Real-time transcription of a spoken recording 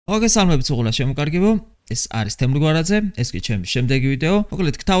მოგესალმებით უღლას შემოკარგებო, ეს არის თემურგვარაძე, ეს კი ჩემი შემდეგი ვიდეო.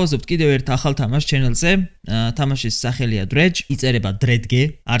 მოკლედ გთავაზობთ კიდევ ერთ ახალ თამაშ ჩენელზე. თამაშის სახელია DREDGE, იწერება DREDGE,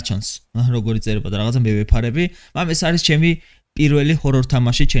 არ ჩანს, როგორ იწერება და რაღაცა მე ვეფარები. მაგრამ ეს არის ჩემი პირველი ჰორორ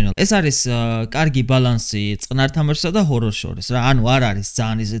თამაში ჩენელი. ეს არის კარგი ბალანსი წყნარ თამაშსა და ჰორორ შორის რა. ანუ არ არის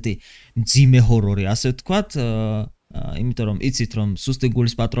ძალიან ისეთი მძიმე ჰორორი, ასე ვთქვათ. იმიტომ რომ იცით რომ სუსტი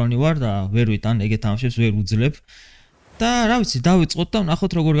გულის პატრონი ვარ და ვერ ვიტან ეგეთ თამაშებს ვერ ვუძლებ. და რა ვიცი, დავიწყოთ და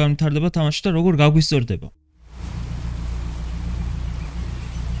ვნახოთ როგორ განვითარდება თამაში და როგორ გაგვისწორდება.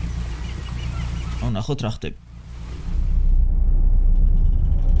 ვნახოთ რა ხდება.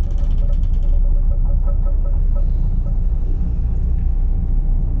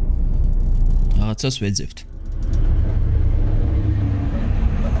 რაღაცას ვეძებთ.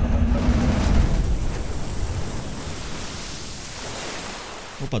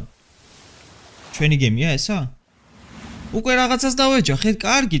 ოპა. ჩვენი გემია ესა? უკვე რაღაცას დავეჯახეთ,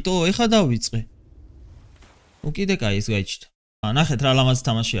 კარგი, ეხა დავიწყე. კიდე კაი ეს გაიჩნდა. ნახეთ რა ლამაზი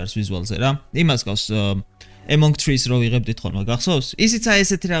თამაში არის ვიზუალზე რა. იმას გავს Among Trees რო ვიღებდით ხოლმე, გახსოვს? ისიც აი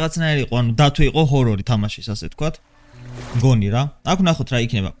ესეთი რაღაცნაირი იყო, ანუ დათვი იყო ჰორორი თამაშის, ასე ვთქვათ. მგონი რა. აქ ნახოთ რა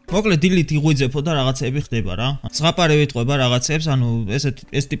იქნება. მოკლედ დილით იღვიძებო და რაღაცები ხდება რა. ზღაპარე ვიტყვება რაღაცებს, ანუ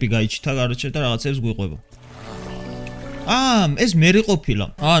ეს ტიპი გაიჩნდა, გარჩე და რაღაცებს გვიყვება. ეს მერი ყოფილა.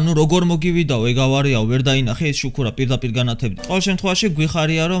 ნუ როგორ მოგივიდაო, ეგავარიაო, ვერ დაინახე ეს შუქურა პირდაპირ განათებდი. ყოველ შემთხვევაში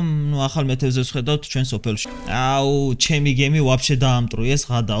გვიხარია რომ ნუ ახალ მეთევზეს ვხედავთ ჩვენ სოფელში. ჩემი გემი ვაფშე დაამტრუეს,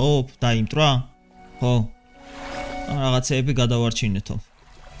 ღადაო, დაიმტრა? ხო. რაღაცეები გადავარჩინეთო.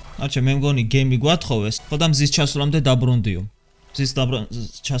 არჩე მე მგონი გემი გვათხოვეს, ხო და მზის ჩასვლამდე დაბრუნდიო. მზის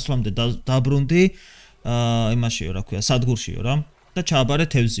ჩასვლამდე დაბრუნდი, იმაშიო რა ქვია, სადგურშიო რა და ჩააბარე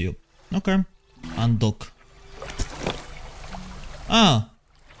თევზიო. ოკეი. ანდოკ.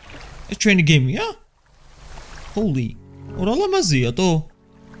 ეს ჩვენი გემია? Holy. რა ლამაზია თო.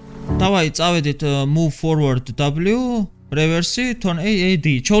 დავაი წავედით move forward W, reverse turn A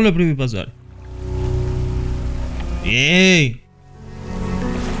D. ჩაოლებრივი ბაზარი.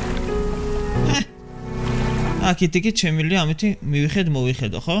 კიტიკი ჩემილი ამითი მივიხედ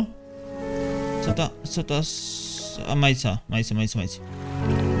მოვიხედო, ხო? ცოტა მაიცა.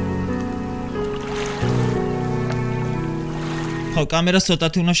 ხო, კამერას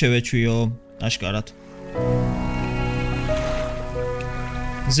ცოტათი უნდა შევეჩვიო, აშკარად.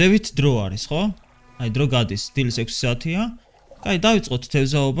 ზევით დრო არის, ხო? აი, დრო გადის, დილის 6 საათია. კაი, დავიწყოთ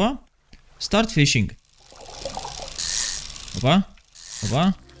თევზაობა. Start fishing. ოპა.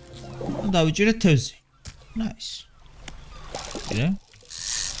 დავიჭირეთ თევზი. Nice. კიდე.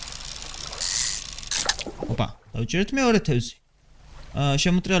 ოპა, დავიჭირეთ მეორე თევზი.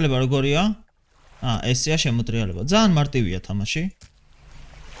 შემოტრიალება როგორია? ესეა შემოტრიალება. ძალიან მარტივია თამაში.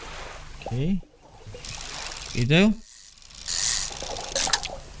 ოკეი. კიდევ.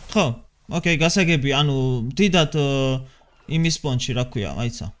 ხო, ოკეი, გასაგები, ანუ დიდად იმის პონჩი, რა ქვია,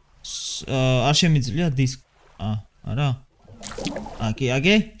 აიცა. არ შემიძლია დისკ. არა. კი,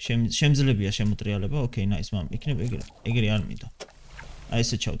 აგე, შემძლებია შემოტრიალება. ოკეი, nice, მამ, იქნება ეგრე არ მინდა.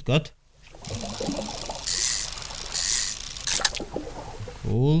 ესე ჩავდგათ.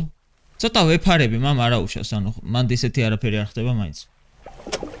 Cool. ცოტა ვეფარები, მამ არა უშავს, ანუ მანდ ისეთი არაფერი არ ხდება მაინც.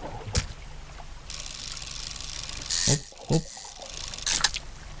 ჰოპ.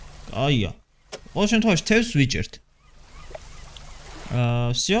 აია. ყოველ შემთხვევაში თევზს ვიჭერთ.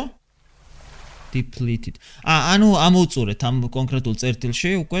 всё? Depleted. ანუ ამოვწურეთ ამ კონკრეტულ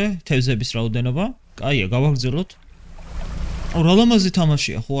წერტილში უკვე თევზების რაოდენობა. კაია, გავაგრძელოთ. რა ლამაზი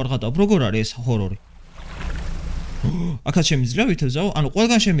თამაშია, ხო არ გადავ. როგორ არის ეს ჰორორი? აქაც შემიძლია ვითევზაო? ანუ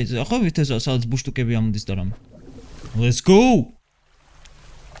ყველგან შემიძლია, ხო ვითევზაო, სადაც ბუშტუკები ამოდის და რამე. Let's go!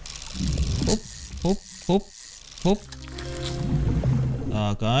 ჰოპ.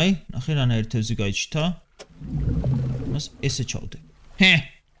 კაი, ნახე რანაირი თევზი გაიჩნდა. მას ესე ჩავდე.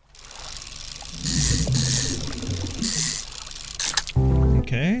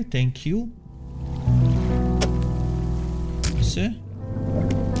 Okay, thank you. ესე.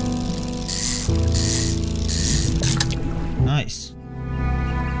 Nice.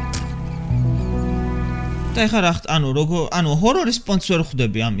 და ეხა რა ხთ, ანუ ჰორორის პონც ვერ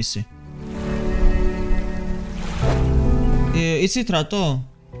ხვდები ამისი. იცით რატო?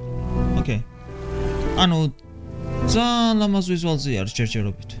 ოკეი. ანუ ძალიან ლამაზ ვიზუალზე არის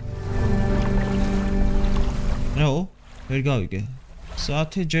ჯერჯერობით. რაო? ვერ გავიგე.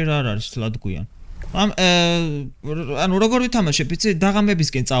 საათი ჯერ არ არის თლადგვიან. ანუ როგორ ვითამაშებ, იცი,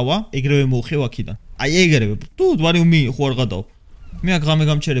 დაღამებისკენ წავა, ეგრევე მოვხევ აქიდან. აი ეგრევე. ვარი ხო არ გადაო. მე აქ ღამე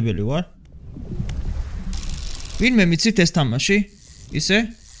გამჩერებელი ვარ. ვინმე მიცით ეს თამაში? ისე?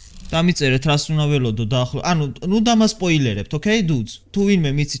 დამიწერეთ რას უნდა ველოდო დაახლოებით. ანუ ნუ დამასპოილერებთ, okay dudes? თუ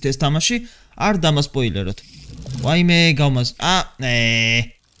ვინმე მიცით ეს თამაში, არ დამასპოილეროთ. ვაიმე, გავმას.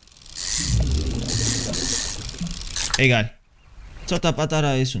 ეგარი. ცოტა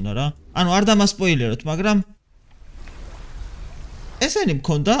პატარა ის უნდა რა. ანუ არ დამასპოილეროთ, მაგრამ ესენი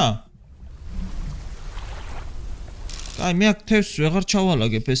მქონდა? აი მე აქ თევს ვეღარ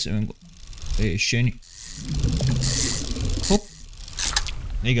ჩავალაგებ ესე მეგო. შენი. ჰოპ.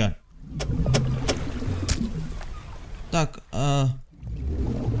 ეგარი. Так,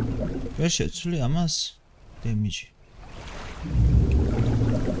 ვერ შეცვლი ამას დემიჯი.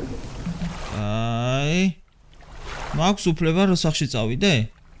 აი. მაქვს უფლება რომ სახში წავიდე?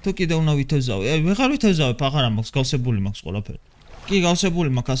 თუ კიდე უნდა ვითევზავი. აი, ვეღარ ვითევზავებ, აღარა მაქვს, გავსებული მაქვს ყველაფერი. კი, გავსებული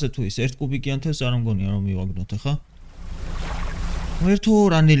მაქვს ასე თუ ის, 1 კუბიკიან თევზს არ მგონია რომ მივაგნოთ, ახლა. ვერთო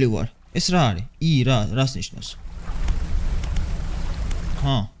რანილი ვარ. ეს რა არის? რა, რას ნიშნავს?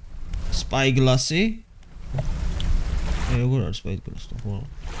 Spyglass-ი. როგორ არის spyglass-ი? ხო.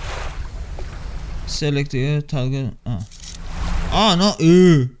 Select target. ნო,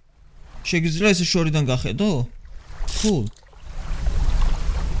 შეგიძლია ესე შორიდან გახედო? Cool.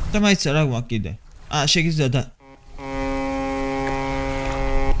 და მაიცა რა გვაქვს კიდე? შეგიძლია და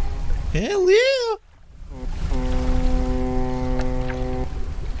Hell yeah!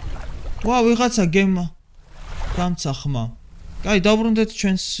 ვაუ, ვიღაცა გემა გამცა ხმა. კაი, დავბრუნდეთ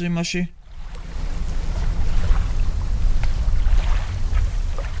ჩვენს იმაში.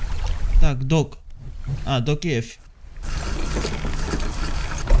 Так, док. დოკი F.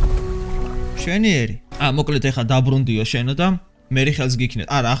 შენიერი. მოკლედ ეხა დაბრუნდიო შენო და მე ხელს გიქნეთ.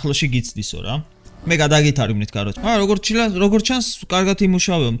 არა, ახლოში გიცდისო რა. მე გადაგითარიმნით, კაროჩ. როგორ ჩანს, კარგად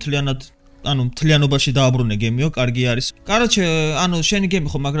იმუშავეო, მთლიანობაში დააბრუნე გემიო, კარგი არის. კაროჩე, შენი გემი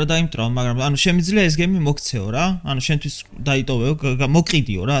ხო მაგრა დაიმტრავ, მაგრამ შემიძლია ეს გემი მოგცეო რა. შენთვის დაიტოვეო,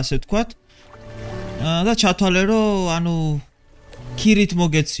 მოყიდიო რა, ასე ვთქვათ. და ჩათვალე რომ ქირით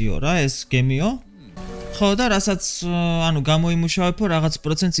მოგეციო რა ეს გემიო. ხო და რასაც გამოიმუშავებო, რაღაც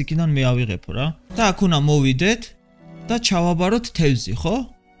პროცენტს იქიდან მე ავიღებო რა. და აქ უნდა მოვიდეთ და ჩავაბაროთ თევზი, ხო?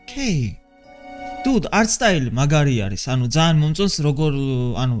 Okay. Dude, art style მაგარი არის. ძალიან მომწონს როგორ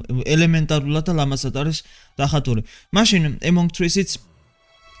ელემენტარულად და ლამაზად არის დახატული. მაშინ Among Threes-იც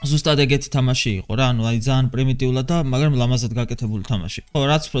ზუსტად ეგეთი თამაში იყო რა. აი ძალიან პრიმიტიულად და მაგრამ ლამაზად გაკეთებული თამაში. ხო,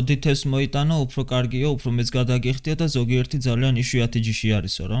 რაც უფრო details მოიტანო, უფრო კარგიო, უფრო მეც გადაგიხდია და ზოგიერთი ძალიან იშვიათი ჯიში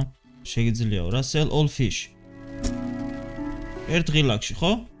არისო რა. შეგიძლიაო რა, sell all fish. ერთ ღილაკში,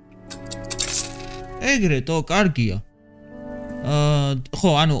 ხო? ეგრეთო, კარგია.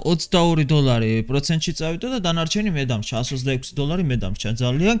 ხო, $22 პროცენტში წავიდა და დანარჩენი მე დამრჩა, $126 მე დამრჩა.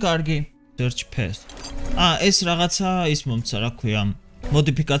 ძალიან კარგი. Search path. ეს რაღაცა ის მომცა, რა ქვია,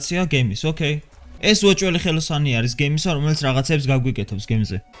 მოდიფიკაცია გემის, okay. ეს უეჭველი ხელოსანი არის გემისა, რომელიც რაღაცებს გაგვიკეთებს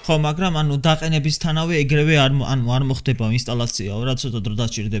გემზე. ხო, მაგრამ დაყენებისთანავე ეგრევე არ მოხდება ინსტალაციაო, რა ცოტა დრო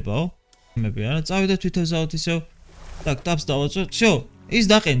დაჭირდებაო. მები არა, წავიდეთ ვითევზავთ ისევ. Так, ტაბს დავაწვევ. Всё, ის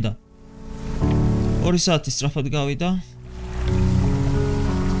დაყენდა. 2 საათი სწრაფად გავიდა.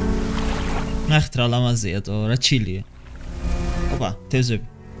 ნახეთ რა ლამაზია თო, რა ჩილია. ოპა, თევზები.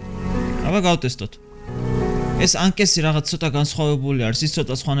 აბა გავტესტოთ. ეს ანკესი რაღაც ცოტა განსხვავებული არის, ის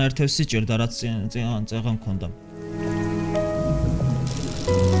ცოტა სხვანაირ თევზს იჭერდა, რაც წეღან მქონდა.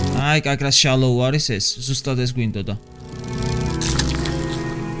 აი, კაკრას შალოუ არის ეს, ზუსტად ეს გვინდოდა.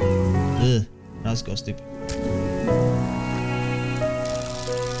 რას გავს ტიპი.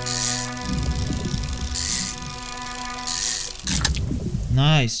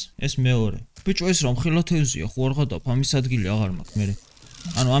 Nice, ეს მეორე. ბიჭო, ეს რომ ხილო თევზია, ხო არ გადავ, ამის ადგილი აღარ მაქვს მე.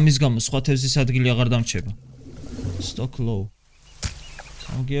 ამის გამო სხვა თევზის ადგილი აღარ დამრჩება. Stock low.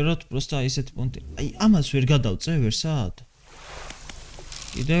 სამგეროთ პროსტა ისეთი პუნქტი. აი, ამას ვერ გადავწე ვერსად.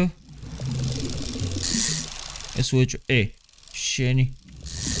 კიდევ. ეს უეჭ შენი.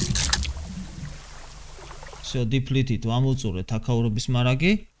 Всё, depleted, ამოვწურეთ აკაურობის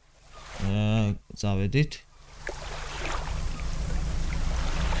მარაგი. წავედით.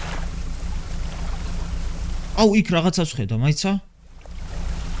 აუ, იქ რაღაცას ვხედა, მაიცა?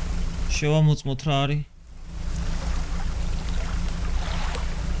 შევამოწმოთ რა არის.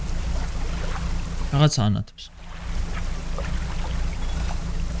 რაღაცა ანათებს.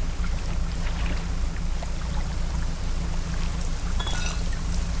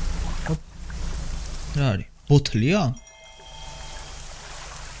 რა არის? ბოთლია?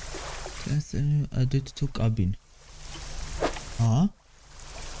 Added to cabin.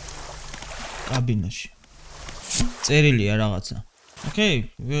 კაბინაში. წერილია რაღაცა. Okay,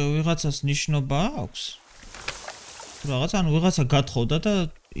 ვიღაცას ნიშნობა აქვს. რაღაცა, ვიღაცა გათხოვდა და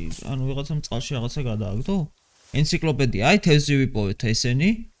ვიღაცამ წყალში რაღაცა გადააგდო. ენციკლოპედია, აი თევზი ვიპოვეთ ესენი.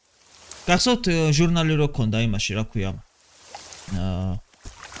 გახსოვთ ჟურნალი რო ქონდა იმაში, რა ქვია?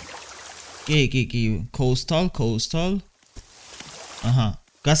 კი, coastal. აჰა,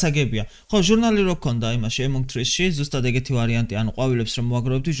 გასაგებია. ხო, ჟურნალი რო ქონდა იმაში M3-ში, ზუსტად ეგეთი ვარიანტი, ანუ ყვავილებს რომ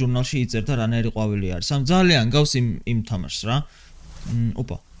მოაგროვებდი, ჟურნალში იწერდა რანაირი ყვავილი არის. ამ ძალიან გავს იმ თამაშს რა.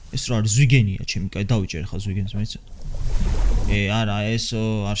 ოპა, ეს რა არის ზვიგენია, ჩემი, კაი, დავიჭერე ხა ზვიგენს, მეცეთ. არა, ეს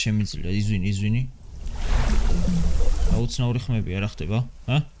არ შემიძლია, izvini. აუცნაური ხმებია, რა ხდება?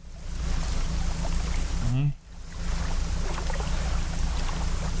 ჰა?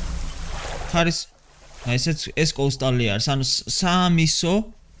 ხარის აი ეს კოუსტალი არის, ანუ სამისო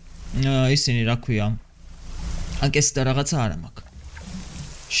ისინი რა ქვია? აკესი და რაღაცა არა მაქვს.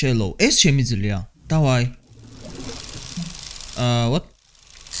 Shallow. ეს შემიძლია. დავაი. what?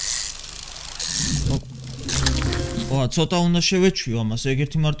 ცოტა უნდა შევეჩვიო ამას,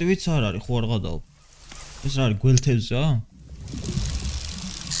 ეგერთი მარტივიც არ არის, ხო არ გადაო. ეს რა არის, გველთევზა?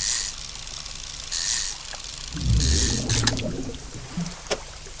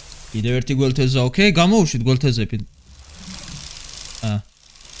 კიდევ ერთი გველთევზა, ოკეი, გამოუშვით გველთევზები.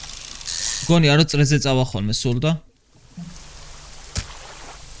 გონი არო წრეზე წავა ხოლმე სულ და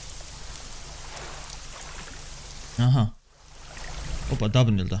აჰა. ოპა,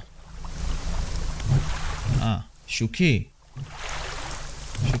 დაბნელდა. შუქი,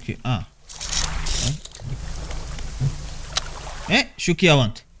 შუქი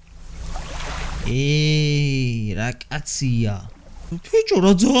ავანთ. რა კაცია. ფიჭო,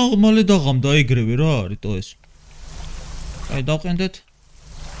 რა ძალიან მალე დაღამდა ეგრევე რა არის თო ეს. აი, დავყენდეთ.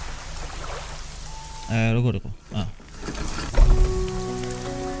 როგორ იყო?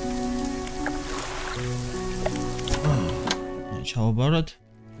 ჩავაბაროთ.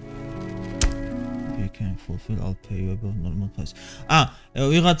 Can fulfill all payable normal price.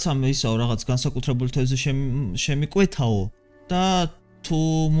 ვიღაცამ ისაო რაღაც განსაკუთრებული თევზი შემიკვეთაო და თუ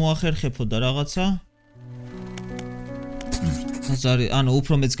მოახერხებო და რაღაცა აზარი, ანუ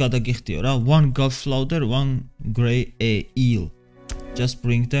უფრო მეც გადაგიხდიო რა. One gulf flounder, one grey eel. Just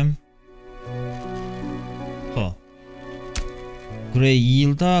bring them. ხო. Grey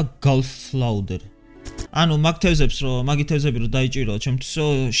eel და gulf flounder. ანუ მაგი თევზები რო დაიჭირო,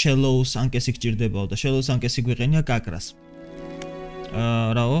 ჩემთვისო shallows ანკესი გჭირდებაო და shallows ანკესი გვიყენია კაკრას.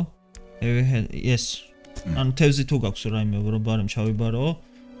 რაო? yes. ანუ თევზი თუ გაქვს რაიმე ვარომ ჩავიბარო,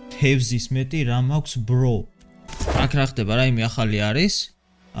 თევზის მეტი რა მაქვს bro. აქ რა ხდება, რაიმე ახალი არის,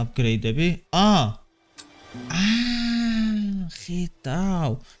 upgrade-ები.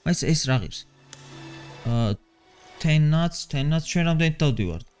 ხედავ. მაინც ეს რა ღირს? 10 nuts, ჩვენ რამდენით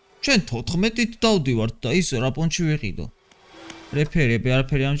დავდივართ? ჩვენ 14-ით დავდივართ და ის რა პონჩი ვიყიდო. რეფერები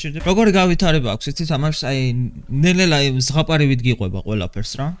არაფერი ამჭირდება. როგორი გავითარება აქვს, იცით, ამას აი ნელ-ნელა ზღაპარივით გიყვება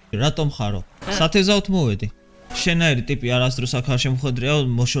ყველაფერს რა. რატომ ხარო? სათევზაოდ მოვედი. შენაერი ტიპი არასდროს აქ არ შემოხვედრიაო,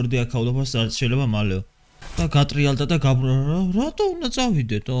 მოშორდი აქაულობას შეიძლება მალეო. და გატრიალდა და რატო უნდა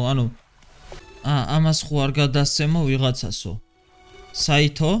წავიდეთო? ანუ ამას ხო არ გადასცემო ვიღაცასო.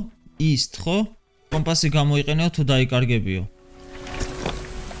 საითო, east ხო? კომპასი გამოიყენეო თუ დაიკარგებიო.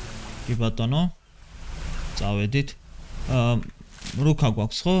 კი ბატონო. წავედით. რუკა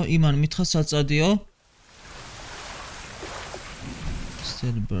გვაქვს ხო? იმან მითხა საწადიო.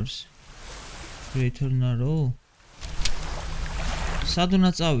 Stelbers. Greater narrow. სად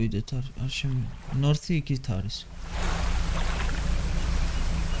უნდა წავიდეთ? არ შემი. North-ი იქით არის.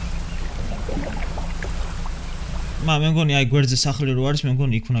 მე მგონი აი გვერდზე სახლი რო არის, მე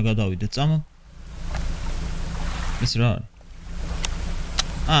მგონი იქ უნდა გადავიდეთ. წამო. ეს რა არის?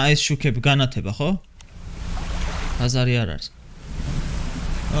 ეს შუქები განათება ხო? აზარი არ არის.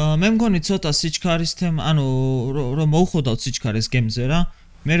 მე მგონი ცოტა სიჩქარის თემა, ანუ რომ მოვხოდავთ სიჩქარის გემზე რა.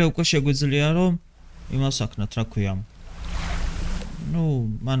 მე უკვე შეგვიძლია რომ იმას აქნათ, რა ქვია.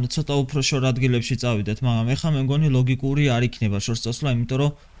 მან ცოტა უფრო შორ ადგილებში წავიდეთ, მაგრამ ეხლა მე მგონი ლოგიკური არ იქნება შორს წასვლა, იმიტომ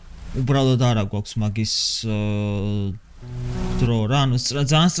რომ უბრალოდ არა გვაქვს მაგის დრო რა, ანუ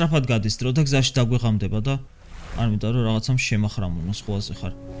ძალიან სწრაფად გადის დრო და გზაში დაგვეღამდება და არ მინდა რომ რაღაცამ შემახრამუნოს ხვაზე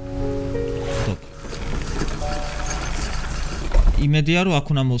ხარ. დოკ. იმედია რომ აქ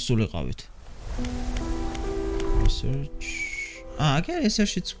უნდა მოსულიყავით. Research. აგერ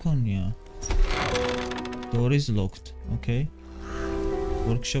research-იც მქონია. Door is locked. Okay.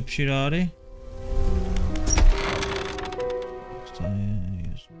 Workshop-ში რა არის?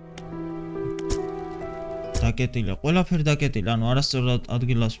 დაკეტილია, ყველაფერი დაკეტილია, ანუ არასწორად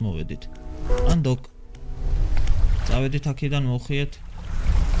ადგილას მოვედით. ან დოკ. წავედით აქედან მოვხიეთ.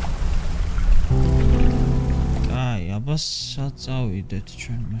 კაი, აბა საწავიდეთ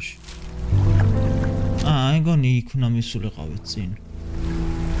ჩვენ მაშინ. აი გონი იქ უნდა მისულიყავით წინ.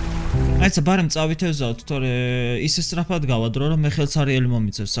 აიცა ბარემ წავითევზავთ, თორე ისე სწრაფად გავადრო, რომ მე ხელცარიელი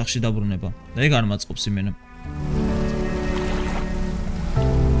მომიწევს სახში დაბრუნება. და ეგ არ მაწყობს იმენა.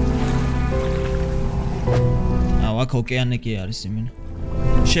 აქ ოკეანე კი არის იმენა.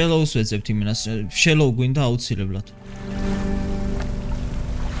 შელოუს ვეძებთ იმენას, შელოუ გვინდა აუცილებლად.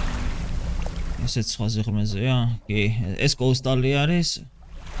 ესეც სხვა ზღმეზეა? კი, ეს კოუსტალი არის.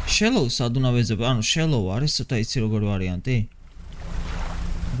 შელოუ სად უნდა ვეძებ? ანუ შელოუ არის ცოტა იცი როგორი ვარიანტი?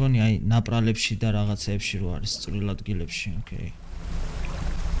 მგონი აი ნაპრალებში და რაღაცეებში რო არის წვრილ ადგილებში, ოკეი.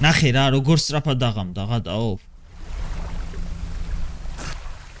 ნახე რა, როგორ სწრაფად დაღამდა, გადაო.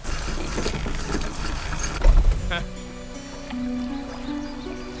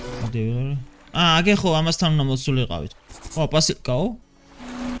 აგე ხო ამასთან უნდა მოსულიყავით. ხო, პასიკაო.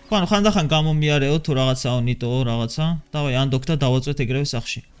 ხო, ანუ ხანდახან გამომიარეო თუ რაღაცაო ნიტო რაღაცა. დავაი ანდოქ და დავაწვეთ ეგრევე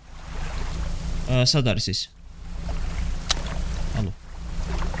სახში. სად არის ის? ალო.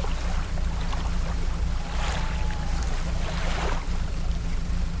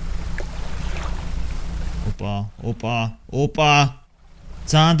 ოპა.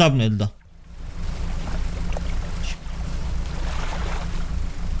 ძალიან დაბნელდა.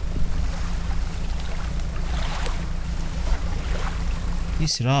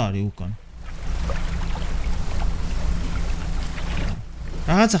 ის რა არის უკან?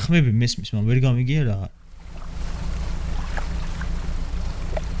 რაღაცა ხმები მესმის, მაგრამ ვერ გამიგია რა.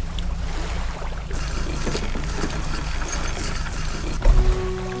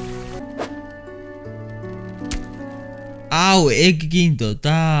 აუ, ეგ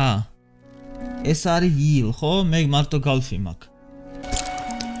გინდოდა. ეს არის ილ, ხო? მე მარტო გალფი მაქვს.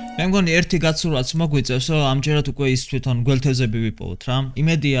 მე მგონი ერთი გაცურვაც მოგვიწევს, რომ ამჯერად უკვე ის თვითონ გველთევზები ვიპოვოთ რა.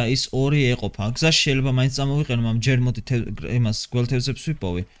 იმედია ის ორი ეყოფა. გზაში შეიძლება მაინც წამოვიყენო, მაგრამ ჯერ მოდი იმას გველთევზებს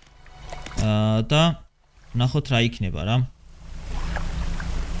ვიპოვი. და ვნახოთ რა იქნება რა.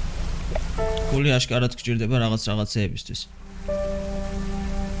 გული აშკარად გჭირდება რაღაცეებისთვის.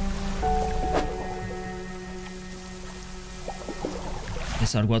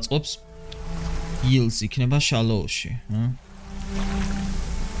 ეს არ გვაწყობს. ილს იქნება შალოუში,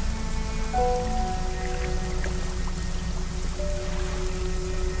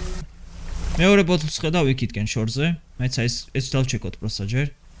 მეორე ბოთლს ხედავ იქითკენ შორზე. მეც ეს დავჩეკოთ პროსტა ჯერ.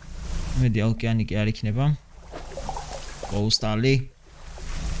 მედი ოკეანი კი არ იქნება. კოუსტალი.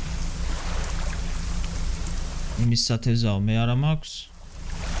 იმის სათევზაო მე არა მაქვს.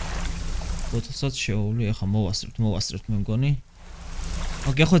 ბოთლსაც შეუვლი, ახლა მოვასწრებთ მე მგონი.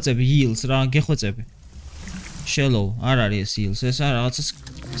 გეხვეწები ილს რა, გეხვეწები. შელოუ, არ არის ეს ილს, ეს რაღაცა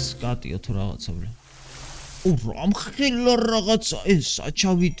სკატიო თუ რაღაცა ბლა. რამხელა რაღაცა ეს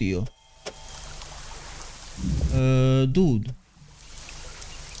საჩავიტიო. Dude.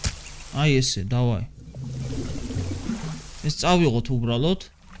 აი ესე, დავაი. ეს წავიღოთ უბრალოდ.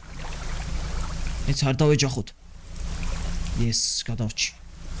 ეს არ დავეჯახოთ. Yes, გადავრჩი.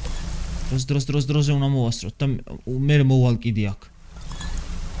 დროზე უნდა მოვასწროთ და მე მოვალ კიდე აქ.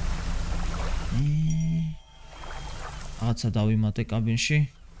 რაღაცა დავიმატე კაბინში.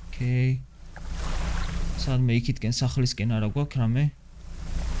 Okay. სადმე იქითკენ სახლისკენ არა გვაქვს რამე.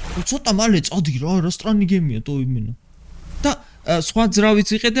 ცოტა მალე წადი რა, რასტრანი გემია თო იმენა. და სხვა ძრავიც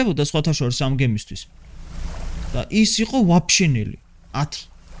იყედებოდა სხვათა შორის ამ გემისთვის. და ის იყო ვაფშენელი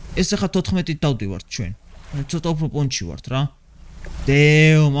 10. ეს ახლა 14-ით დავდივართ ჩვენ. ცოტა უფრო პონჩი ვართ რა.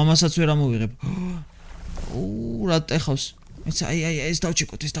 დეო, მამასაც ვერ ამოვიღებ. რა ტეხავს. აი ეს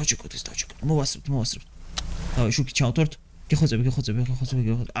დავჩეკოთ. მოვასწრებთ. დავაი შუქი ჩავთორთ. გეხოცები.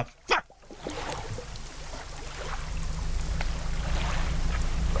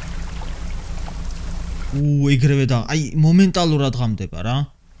 ეგრევე და აი მომენტალურად ღამდება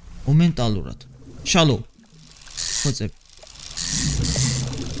რა. მომენტალურად. შალო. ხოცებ.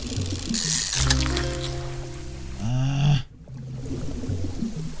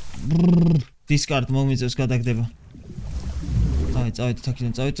 დისკარდ მომიწევს გადაგდება. წავედი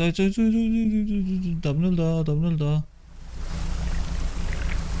თაკიდან, წავედი. დაბნელდა.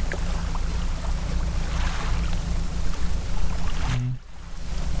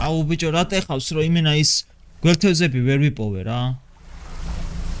 აუ ბიჭო რა ტეხავს რომ იმენა ის გველთევზები ვერ ვიპოვე რა.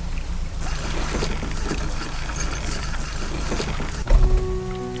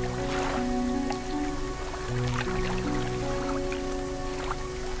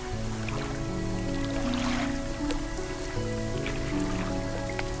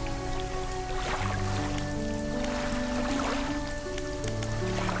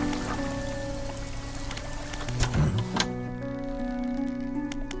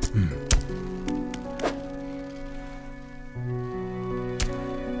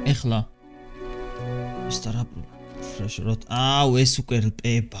 ეხლა ეს და რა refresh rot. აუ, ეს უკვე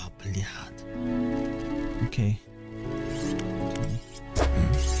რპება, ბლიად. Okay.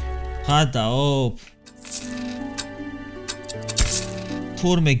 გადაო.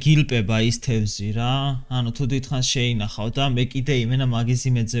 თორმე გილპება ის თევზი რა. ანუ თუ დიდხანს შეინახავ და მე კიდე იმენა მაგის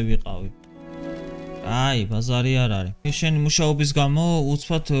იმედზე ვიყავი. აი, ბაზარი არ არის. შენი მუშაობის გამო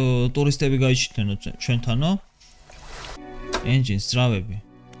უცბად ტურისტები გაიჩნდნო ჩვენთანო. Engines ძრავები.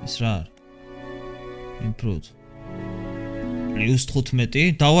 ეს რა არის? Improved.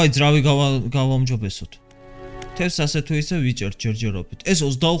 +15. დავაი ძრავი გავამჯობესოთ. თევზს ასე თუ ისე ვიჭერთ ჯერჯერობით. ეს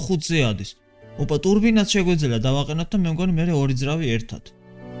 25-ზე ადის. ოპა ტურბინაც შეგვეძლია დავაყენოთ და მე მგონი მე ორი ძრავი ერთად.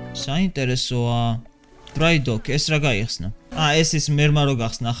 საინტერესოა. Drydock, ეს რა გაიხსნა? ეს ის მერმა რო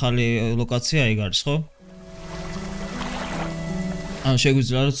გახსნა ახალი ლოკაცია ეგ არის, ხო? ანუ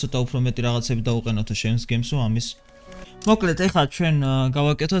შეგვიძლია რომ ცოტა უფრო მეტი რაღაცები დავუყენოთო შენს გემსო ამის. მოკლედ ეხლა ჩვენ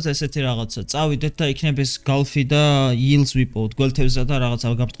გავაკეთოთ ესეთი რაღაცა. წავიდეთ და იქნებ ეს გალფი და ილს ვიპოვოთ გველთევზსა და რაღაცა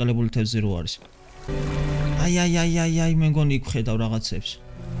გაბრტყელებული თევზი რო არის. აი, მე მგონი იქ ვხედავ რაღაცებს.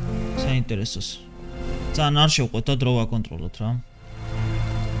 საინტერესოს. ძალიან არ შევყვეთ და დრო ვაკონტროლოთ რა.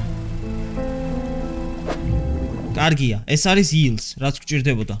 კარგია, ეს არის ილს, რაც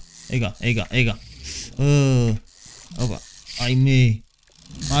გჭირდებოდა. ეგა. ოპა, აი მე.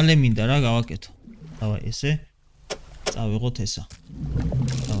 მალე მინდა რა გავაკეთო. დავაი ესე. წავიღოთ ესა.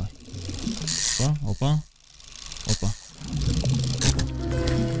 დავაი. ოპა.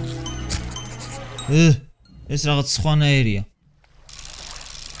 ეს რაღაც სხვანაირია.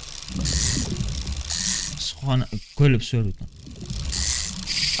 გველებს ვერ ვიტან.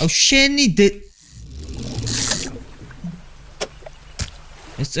 აუ შენი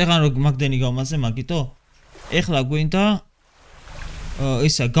ეს წეღან რო მაგდენი გავმაზე მაგიტო? ეხლა გვინდა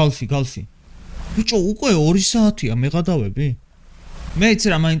ისა გალფი. ბიჭო, უკვე 2 საათია მე გადავები. მე იცი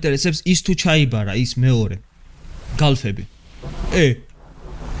რა მაინტერესებს ის თუ ჩაიბარა ის მეორე გალფები.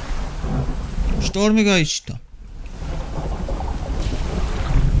 შტორმი გაიჩნდა.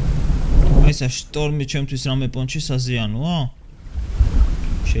 ისა შტორმი ჩემთვის რამე პონჩი საზიანოა?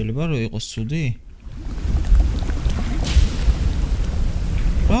 შეიძლება რომ იყოს ცუდი?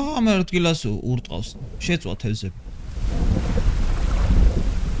 რა მე ადგილას ურტყავს შეწვა თევზები.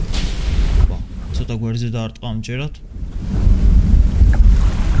 ცოტა გვერდზე დაარტყა ამჯერად.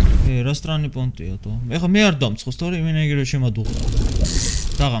 რა სტრანი პონტია თო. ეხლა მე არ დამცხოს თორე იმენა იგივე შემადუღა.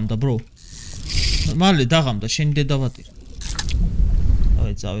 დაღამდა bro. მალე დაღამდა შენი დედავატი.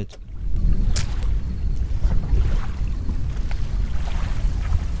 აი წავედ.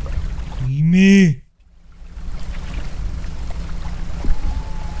 იმე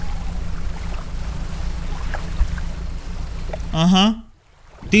აჰა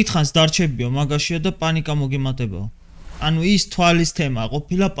დიდხანს დარჩებიო მაგაშია და პანიკა მოგემატებაო. ანუ ის თვალის თემა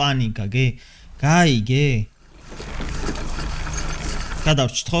ყოფილა პანიკა, გაიგე?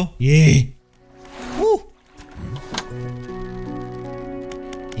 გადავრჩით ხო?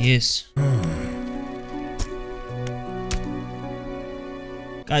 Yes.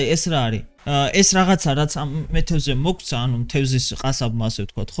 კაი, ეს რა არის? ეს რაღაცა რაც ამ მეთევზე მოგცა, ანუ თევზის ყასაბმა ასე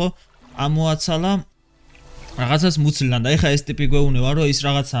ვთქვათ, ხო? ამოაცალა რაღაცას მუცლიდან და ეხა ეს ტიპი გვეუბნება რომ ის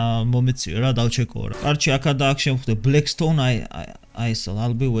რაღაცა მომეციო რა დავჩეკო რა. კარჩი აქა და აქ შემხვდე Blackstone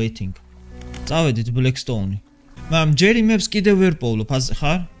I'll be waiting. წავედით Blackstone-ი. მაგრამ ჯერ იმებს კიდევ ვერ პოვლო ფაზე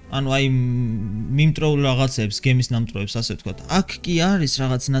ხარ? ანუ აი მიმტროულ რაღაცებს, გემის ნამტროებს ასე ვთქვათ. აქ კი არის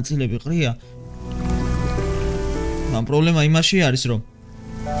რაღაც ნაწილები ყრია. მაგრამ პრობლემა იმაში არის რომ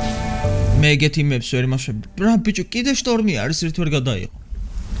მე ეგეთ იმებს ვერ იმაშვებ. რა ბიჭო, კიდე შტორმი არის, ერთ ვერ გადაიღო.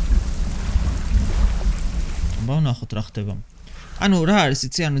 ვნახოთ რა ხდება. ანუ რა არის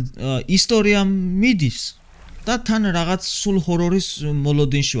იცი, ანუ ისტორია მიდის და თან რაღაც სულ ჰორორის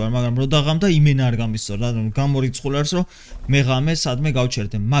მოლოდინში ვარ, მაგრამ რო დაღამდა იმენა არ გამისწორ და გამორიცხულ არის რომ მე ღამე სადმე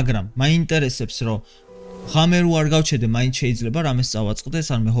გავჩერდე, მაგრამ მაინტერესებს რომ ღამე რო არ გავჩერდე, მაინც შეიძლება რამეს წავაწყდეს,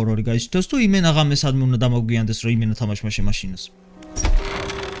 ან მე ჰორორი გაიჩნდეს თუ იმენა ღამე სადმე უნდა დამოგვიანდეს რომ იმენა თამაშმა შემაშინოს.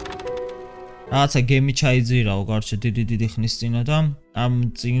 რაღაცა გემი ჩაიძირაო, გარჩე დიდი ხნის წინა და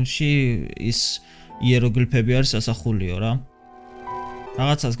ამ წინში ის იეროგლიფები არის ასახულიო რა.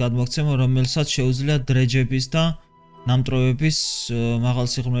 რაღაცას გადმოგცემო, რომელსაც შეუძლია დრეჯების და ნამტროების მაღალ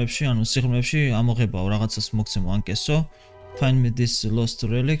სიღრმეებში, ანუ სიღრმეებში ამოღებაო, რაღაცას მოგცემო ანკესო. Find me this lost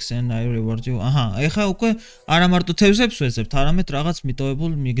relics and I reward you. აჰა, ეხა უკვე არა მარტო თევზებს ვეძებთ, არამედ რაღაც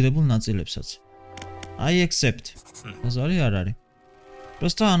მიგდებულ ნაწილებსაც. I accept. აზარი არ არის.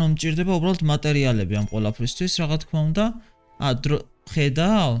 Просто ანუ მჭირდება უბრალოდ მატერიალები ამ ყველაფრისთვის, რა თქმა უნდა.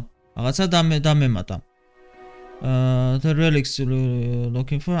 ხედავ? რაღაცა დამემატა. The relics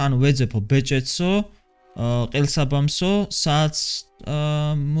looking for, ანუ ვეძებო ბეჭედსო, ყელსაბამსო, საათს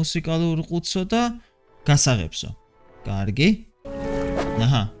მუსიკალურ ყუთსო და გასაღებსო. კარგი.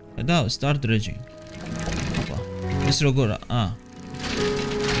 აჰა, და start dredging. ოპა. ეს როგორ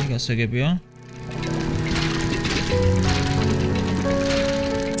გასაგებია.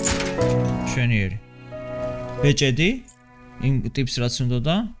 შენიერი. ბეჭედი იმ ტიპს რაც უნდა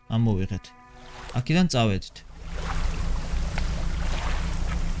და ამოვიღეთ. აქედან წავედით.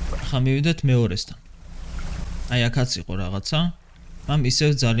 ახლა მივიდეთ მეორესთან. აი აქაც იყო რაღაცა. ამ ისევ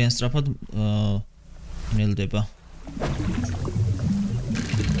ძალიან სწრაფად ნელდება.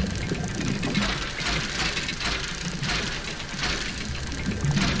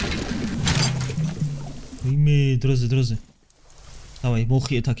 იმე დროზე. დავაი,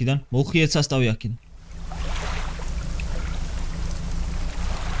 მოვხიეთ აქედან. მოვხიეთ სასტავი აქედან.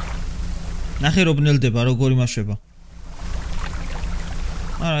 ნახე რომ ნელდება, როგორ იმაშვება.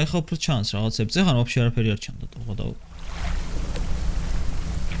 არა, ეხლა უფრო ჩანს რაღაცებს. ეხლა ვაფშე არაფერი არ ჩანდა, თქო და.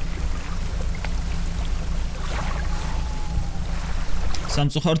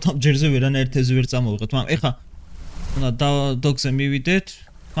 სამწუხაროდ ამ ჯერზე ვერანაირ თევზი ვერ წამოვიღეთ, მაგრამ ეხლა უნდა დოგზე მივიდეთ.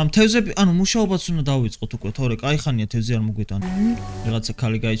 ამ თევზები, ანუ მუშაობაც უნდა დავიწყოთ უკვე, თორე კაი ხანია თევზი არ მოგვიტანა. რაღაცა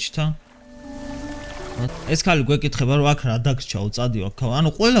ქალი გაიჩნდა. ეს ქალი გვეკითხება რომ აქ რა დაგრჩაო, წადიო აქ. ანუ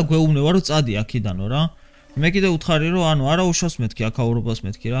ყველა გვეუბნება რომ წადი აქიდანო რა. მე კიდე უთხარი რომ ანუ არა უშავს მეთქი, აქაურობას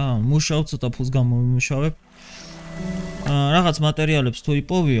მეთქი რა. მუშაობ ცოტა ფულს გამომიმუშავებ. რაღაც მატერიალებს თუ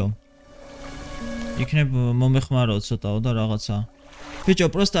იპოვიო. იქნებ მომეხმარაო ცოტაო და რაღაცა. ბიჭო,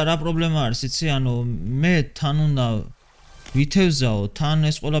 პროსტა რა პრობლემა არის, იცი? ანუ მე თან უნდა ვითევზაო, თან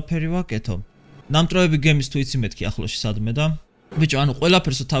ეს ყველაფერი ვაკეთო. ნამტროები გემის თუ იცი მეთქი ახლოში სადმე და ბიჭო, ანუ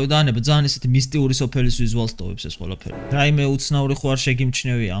ყველაფერსო თავი დაანება, ძალიან ისეთი მისტიური სოფელის ვიზუალს ტოვებს ეს ყველაფერი. რაიმე უცნაური ხო არ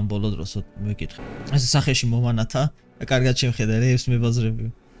შეგიმჩნევია ამ ბოლო დროს მეკითხე. ეს სახეში მომანათა, კარგად შემხედე რეებს მებაზრები.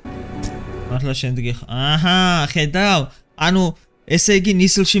 მართლა შემდგე აჰა, ხედავ? ანუ ესე იგი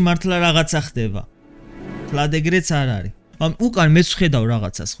ნისლში მართლა რაღაცა ხდება. ფლადეგრეც არ არის. ამ უკან მეც ხედავ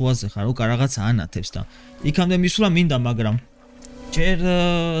რაღაცას, ხვაზე ხარ, უკან რაღაცა ანათებს და იქამდე მისვლა მინდა, მაგრამ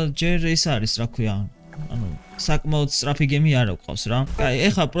ჯერ ის არის, რა ქვია, ანუ საკმაოდ სწრაფი გემი არ აქვს რა. აი,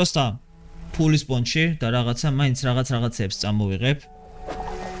 ეხა პროსტა ფულის პონჩი და რაღაცა, მაინც რაღაცებს წამოვიღებ.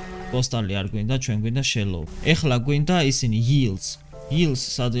 პოსტალი არ გვინდა, ჩვენ გვინდა shallow. ეხლა გვინდა ისინი yields. Yields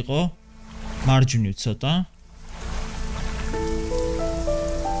სად იყო? მარჯვნივ ცოტა.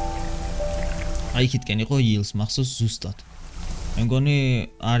 აი იქითკენ იყო yields, მახსოვს ზუსტად. მე მგონი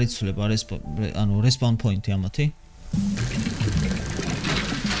არ იცვლება ანუ respawn point-ი ამათი.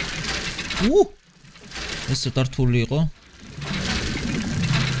 ეს ცოტა რთული იყო.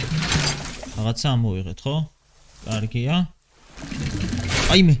 რაღაცა ამოვიღეთ, ხო? კარგია.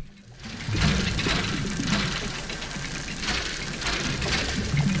 აი მე.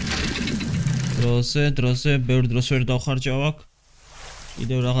 დროზე, ბევრ დროს ვერ დავხარჯავ აქ.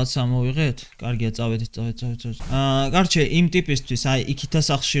 კიდევ რაღაცა ამოვიღეთ. კარგია, წავედით. კარჩე, იმ ტიპისთვის, აი იქითა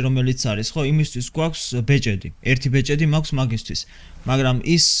სახლში რომელიც არის, ხო, იმისთვის გვაქვს ბეჭედი. ერთი ბეჭედი მაქვს მაგისთვის. მაგრამ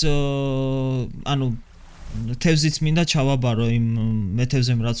ის ანუ თევზიც მინდა ჩავაბარო იმ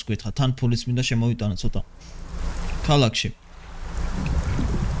მეთევზემ რაც გითხრა, თან ფულიც მინდა შემოვიტანო ცოტა. ქალაქში.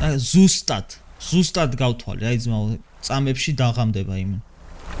 აი ზუსტად გავთვალე, აი ძმაო, წამებში დაღამდება იმ.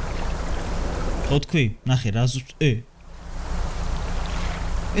 ხო თქვი, ნახე რა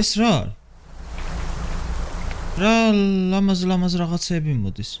ეს რა არის? რა ლამაზ რაღაცები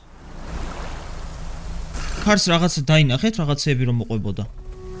მოდის. ქარს რაღაცა დაინახეთ, რაღაცები რომ მოყვებოდა.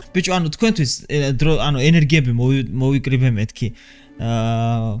 ბიჭო, ანუ თქვენთვის ანუ ენერგიები მოვიკრიბე მეთქი.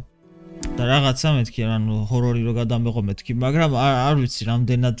 და რაღაცა მეთქი, ანუ ჰორორი რო გადამეღო მეთქი, მაგრამ არ ვიცი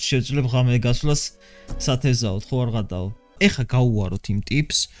რამდენად შევძლებ ღამე გასვლას სათევზაოდ, ხო არ გადაო. ეხა გაუვაროთ იმ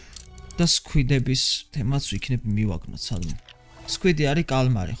ტიპს და სკვიდების თემაც ვიქნებ მივაგნოთ სადმე. სკვიდი არის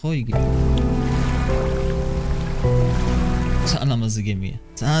კალმარი, ხო იგი? სანამაზი გემია.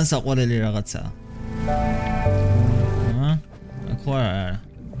 ძალიან საყვარელი რაღაცაა. ხო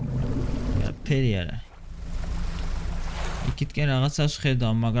არა. ფერი არა. იქითკენ რაღაცას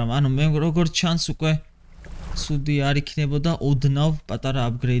ხედავ, მაგრამ ანუ მე როგორ ჩანს უკვე სუდი არ იქნებოდა ოდნავ პატარა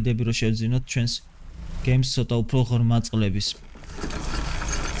აპგრეიდები რო შევძინოთ ჩვენს გემს ცოტა უფრო ღრმა წყლების.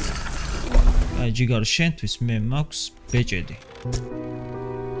 აი ჯიგარო შენთვის მე მაქვს ბეჭედი.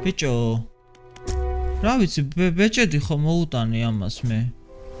 ბიჭო რა ვიცი ბეჭედი ხო მოუტანი ამას მე.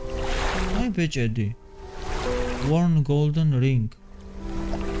 აი ბეჭედი. Worn golden ring.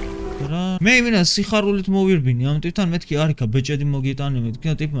 რა მე იმენა სიხარულით მოვირბინი ამ ტიპთან მეთქი არიქა ბეჭედი მოგიტანი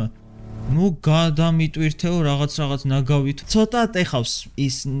მეთქი ტიპმა ნუ გადამიტვირთეო რაღაც ნაგავით ცოტა ტეხავს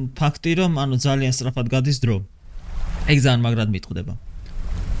ის ფაქტი რომ ანუ ძალიან სწრაფად გადის დრო ეგ ძალიან მაგრად მიტყდება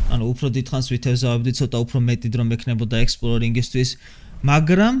ანუ უფრო დიდხანს ვითევზავებდი ცოტა უფრო მეტი დრო მექნებოდა ექსპლორინგისთვის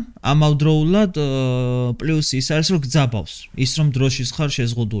მაგრამ ამავდროულად პლუსი ის არის რომ გძაბავს ის რომ დროშის ხარ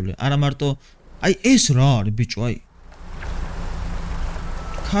შეზღუდული არა მარტო აი ეს რა არის ბიჭო აი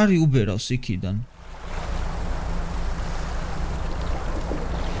ქარი უბერავს იქიდან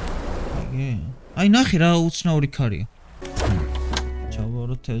აი ნახე რა უცნაური ქარია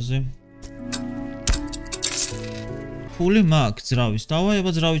ჩავარო თევზე ფული მაქვს ძრავის დავა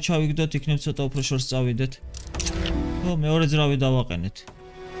ება ძრავი ჩავიგდოთ იქნებ ცოტა უფრო შორს წავიდეთ ო მეორე ძრავი დავაყენეთ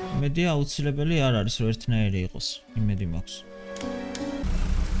იმედია აუცილებელი არ არის რომ ერთნაირი იყოს იმედი მაქვს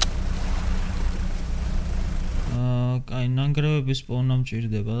აი ნანგრევების პოვნა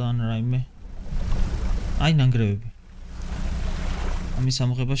მჭირდება და ან რაიმე აი ნანგრევები ამის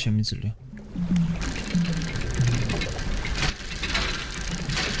ამღება შემიძლია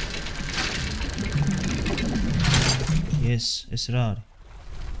ეს რა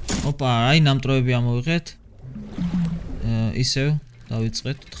არის ოპა აი ნამტროები ამოვიღეთ ისევ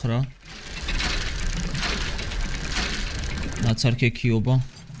დავიწყეთ 9 ნაცარქექიობა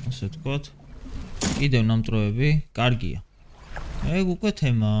ასე ვთქვათ კიდევ ნამტროები კარგია ეგ უკვე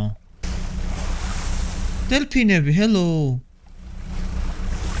თემა დელფინები ჰელო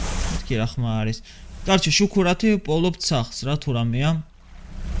კი რა ხმა არის კარჩი შუქურათი პოლობთ სახს რა თუ რამეა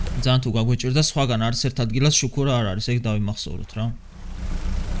ძალიან თუ გაგვეჭირდა სხვაგან არის ერთ ადგილას შუქურა არ არის ეგ დავიმახსოვროთ რა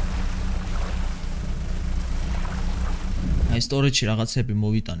აი სტორეჯში რაღაცები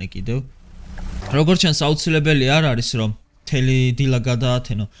მოვიტანე კიდევ როგორც ჩანს აუცილებელი არ არის რომ თელი დილა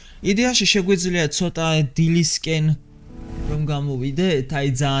გადაათენო იდეაში შეგვიძლია ცოტა დილისკენ რომ გამოვიდეთ აი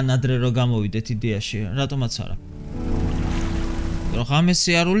ძალიან ადრე რომ გამოვიდეთ იდეაში რატომაც არა რომ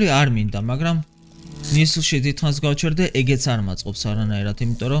ღამესიარული არ მინდა მაგრამ ნისლში დიდხანს გავჩერდე ეგეც არ მაწყობს არანაირად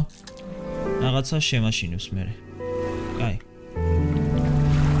იმიტომ რომ რაღაცა შემაშინებს მე კაი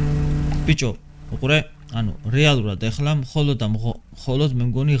ბიჭო უყურე ანუ რეალურად ეხლა მხოლოდ მე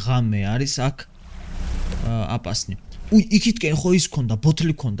მგონი ღამე არის აქ აპასნი უი იქითკენ ხო ის ქონდა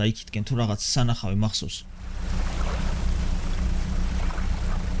ბოთლი ქონდა იქითკენ თუ რაღაც სანახავი მახსოვს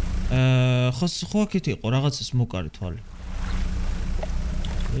ხო აქეთ იყო რაღაცას მოკარი თვალი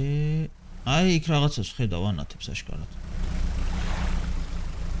აი იქ რაღაცას ხედავ ანათებს აშკარად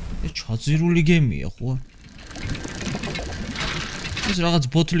ეს ჩაძირული გემია ხო ეს რაღაც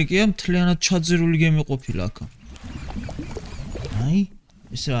ბოთლი კია მთლიანად ჩაძირული გემი ყოფილა აქ აი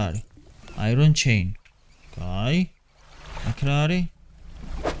ეს რა არის iron chain კაი აქ რა არის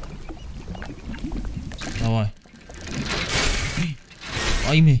დავაი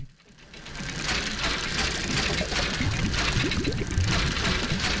აი მე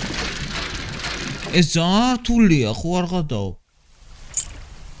ეს ზართულია ხო არ გადაო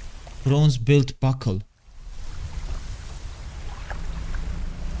bronze belt buckle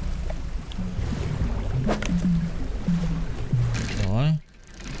დავაი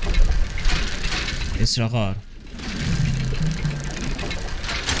ეს რაღაც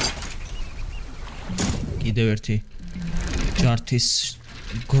კიდევ ერთი ჯართის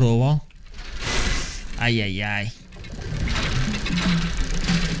გროვა აი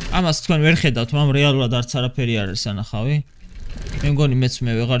ამას თქვენ ვერ ხედავთ მაგრამ რეალურად არც არაფერი არ არის ანახავი მე მგონი მეც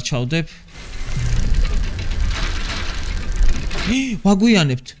მე ვეღარ ჩავდებ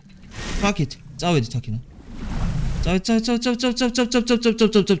ვაგვიანებთ ფაკით წავედით აქედან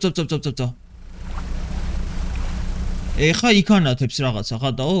წავ ეხა იქანათებს რაღაცა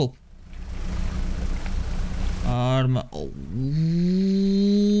ხადაო არმა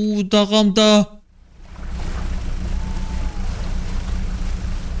დაღამდა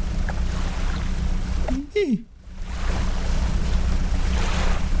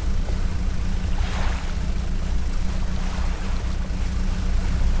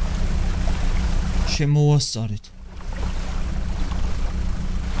შემოვასწარეთ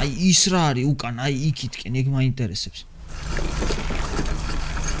აი ის რა არის უკან აი იქითკენ ეგ მაინტერესებს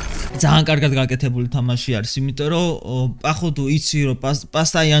ძალიან კარგად გაკეთებული თამაში არის იმიტომ რომ პახოდუ იცი რომ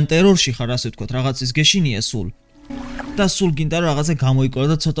პასტაიან ტერორში ხარ ასე ვთქვათ რაღაცის გეშინია სულ და სულ გინდა რომ რაღაცა გამოიკორო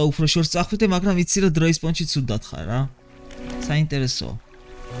და ცოტა უფრო შორს წახვიდე მაგრამ იცი რომ დროის პონჩი ცუდად ხარ რა საინტერესოა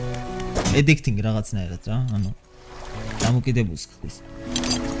addicting რაღაცნაირად რა ანუ დამოკიდებულს ხდის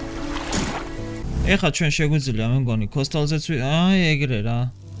ეხლა ჩვენ შეგვიძლია მე მგონი კოსტალზეც აი ეგრე რა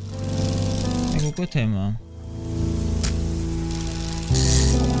ეგ უკვე თემა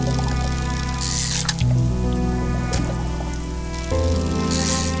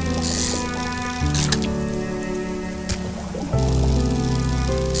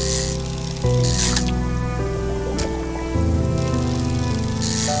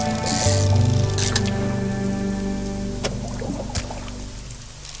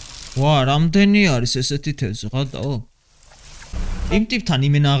ვა, რამდენი არის ესეთი თევზი, გადაო? იმ ტიპთან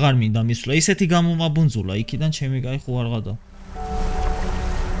იმენა აღარ მინდა მისვლა, ისეთი გამომაბუნძულა იქიდან ჩემი კაი ხო არ გადა.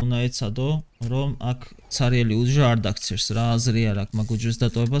 უნდა ეცადო, რომ აქ ცარიელი უჯრა არ დაქცევს რა, აზრი არ აქვს მაგ უჯრას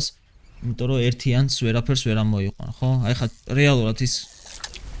დატოვებას, იმიტომ რომ ერთიანს ვერაფერს ვერ ამოიყვან, ხო? აი ხა რეალურად ის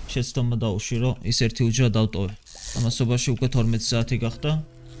შეცდომა დაუშვი, რომ ის ერთი უჯრა დავტოვე. ამასობაში უკვე 12 საათი გახდა.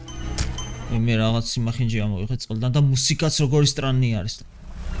 მე რაღაც სიმახინჯი ამოვიღე წყლიდან და მუსიკაც როგორი სტრანი არის.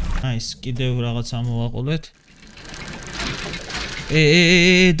 აი ეს კიდევ რაღაც ამოვაყოლეთ.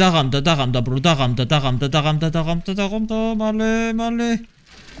 დაღამდა bro, დაღამდა, მალე.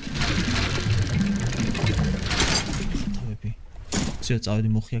 ცოტა წავედი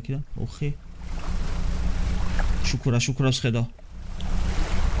მოხი აქიდან, მოხი. შუქურავს ხედავ.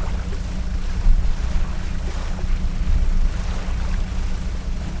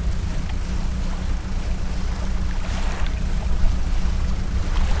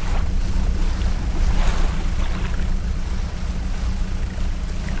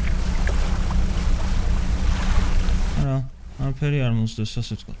 ფერი არ მოსდოს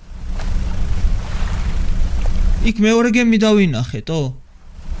ასე თქვა. იქ მეორე გემი დავინახეთო?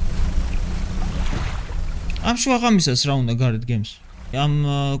 ამ შუაღამისას რა უნდა გარეთ გემს? ამ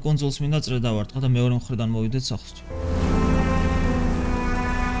კონსოლს მინდა წრე დავარტყა და მეორე მხრიდან მოვიდეთ სახლს.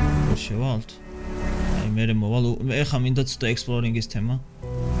 შევალთ. აი მე მოვალ, ეხა მინდა ცოტა ექსპლორინგის თემა.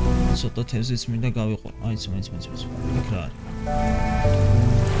 ცოტა თეზის მინდა გავიყო. აიც. იქ რა არის?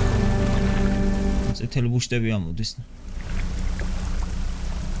 წითელი ბუშტები ამოდის.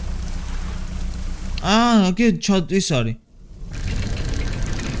 ის არის.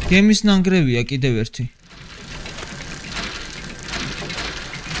 გემის ნანგრევია კიდევ ერთი.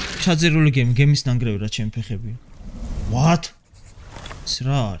 ჩაძირული გემის ნანგრევი რა ჩემი ფეხებია. What? ეს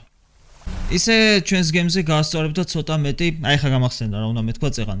რა არის? ისე ჩვენს გემზე გაასწორებდა ცოტა მეტი, აი ხა გამახსენდა რა უნდა მეთქვა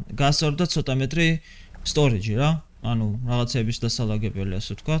წეღან. გაასწორებდა ცოტა მეტრი storage რა. ანუ რაღაცების დასალაგებელი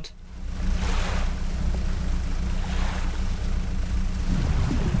ასე ვთქვათ.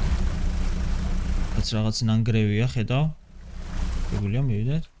 რაღაც ნანგრევია ხედავ. შეგვიძლია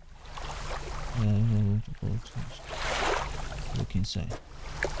მივიდეთ. Look inside.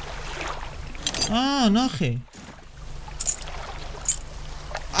 ნახე.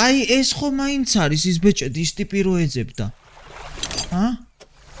 აი ეს ხო მაინც არის ის ბეჭედი ის ტიპი რო ეძებდა.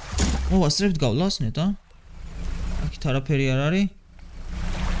 მოვასწრებთ გავლას ნეტა. აქეთ არაფერი არ არის.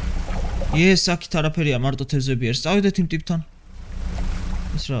 აქეთ არაფერია, მარტო თევზები არის. წავიდეთ იმ ტიპთან.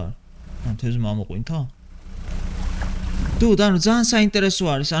 ეს რა არის? ან თეზმა ამოყვინთა? ანუ ძალიან საინტერესო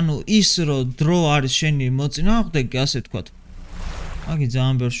არის, ანუ ის რომ დრო არის შენი მოწინააღმდეგე, ასე ვთქვათ. აგი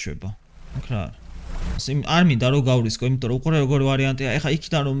ძალიან ბევრს შვება. აქ რა არის? არ მინდა რომ გავრისკო, იმიტომ რომ უყურე როგორი ვარიანტია. ეხა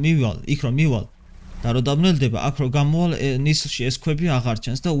იქიდან რომ მივალ, იქ რომ მივალ და რომ დაბნელდება, აქ რომ გამოვალ ნისლში ეს ქვები აღარ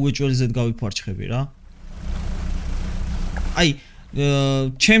ჩანს და უეჭველიზედ გავიფარჩხები რა. აი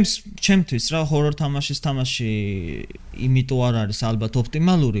ჩემთვის რა ჰორორ თამაშის თამაში იმიტომ არ არის ალბათ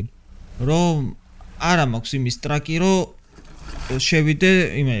ოპტიმალური. რომ არა მაქვს იმის ტრაკი რომ შევიდე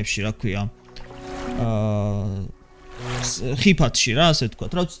იმეებში რა ქვია ხიფათში რა ასე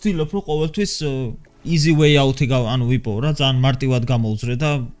ვთქვათ რა ვცდილობ რომ ყოველთვის easy way out-ი ანუ ვიპოვო რა ძალიან მარტივად გამოვძრე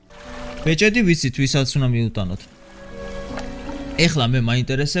და ბეჭედი ვიცით ვისაც უნდა მიუტანოთ ეხლა მე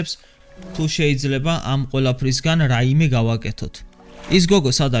მაინტერესებს თუ შეიძლება ამ ყველაფრისგან რაიმე გავაკეთოთ ის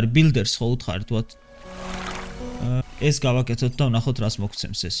გოგო სად არის builders ხო უთხარით what ეს გავაკეთოთ და ვნახოთ რას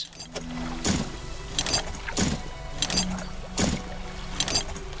მოგცემს ეს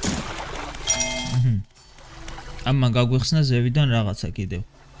ამან გაგვიხსნა ზევიდან რაღაცა კიდევ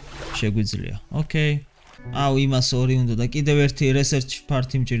შეგვიძლია ოკეი აუ იმას ორი უნდა და კიდევ ერთი research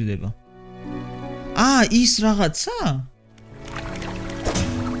part-ი მჭირდება ის რაღაცა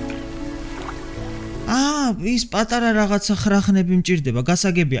ის პატარა რაღაცა ხრახნები მჭირდება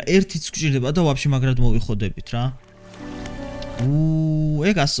გასაგებია ერთიც გჭირდება და ვაფშე მაგრად მოვიხოდებით რა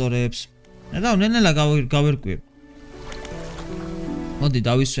ეგ ასწორებს და ნენელა გავერკვიებ მოდი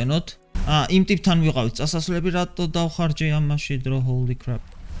დავისვენოთ იმ ტიპთან ვიყავით წასასვლელები რატო დავხარჯე ამაში დრო holy crap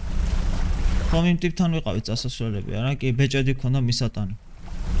ხომ იმ ტიპთან ვიყავით წასასვლელები არა კი ბეჭედი ქონდა მისატანი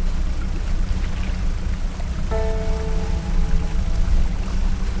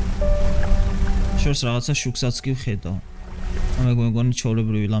შორს რაღაცა შუქსაც კი ვხედავ მე მეგონი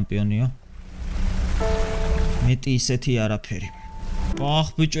ჩაოლებრივი ლამპიონია მეტი ისეთი არაფერი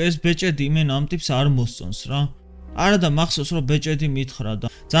ბიჭო ეს ბეჭედი მე ამ ტიპს არ მოსწონს რა არა და მახსოვს რომ ბეჭედი მითხრა და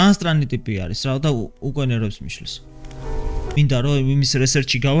ძალიან სტრანი ტიპი არის რა და უკვე ნერვებს მიშლის მინდა რომ იმის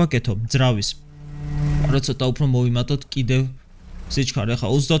research-ი გავაკეთო ძრავის რომ ცოტა უფრო მოვიმატოთ კიდევ სიჩქარე ხა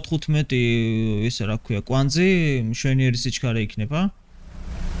 35 ისე რა ქვია კვანძი მშვენიერი სიჩქარე იქნება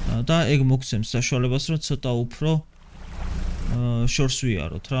და ეგ მოგცემს საშუალებას რომ ცოტა უფრო შორს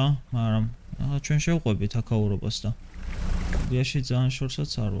ვიაროთ რა, მაგრამ ჩვენ შევყვებით აკაურობას და დიაში ძალიან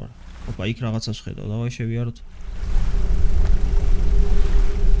შორსაც არ ვარ. ოპა, იქ რაღაცას ვხედავ, დავაი შევიაროთ.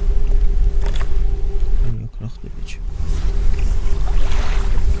 აქ რა ხდება ჩემ.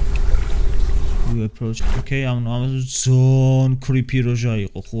 We approach. Okay, ამაზე ზონ creepy როჟა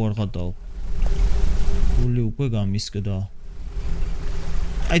იყო, ხო არ გადაო. გული უკვე გამისკდა.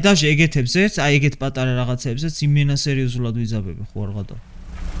 აი დავშე ეგეთებზეც, აი ეგეთ პატარა რაღაცებზეც იმენა სერიოზულად ვიზაბები, ხო არ გადაო.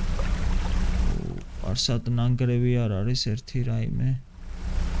 არსად ნანგრევი არ არის ერთი რაიმე.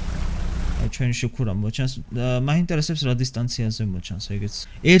 აი ჩვენი შუქურა მოჩანს, მაინტერესებს რა დისტანციაზე მოჩანს ეგეც.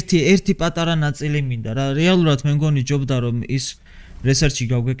 ერთი პატარა ნაწილი მინდა რა, რეალურად მე მგონი ჯობდა რომ ის research-ი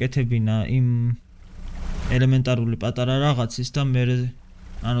გავგეკეთებინა იმ ელემენტარული პატარა რაღაცის და მე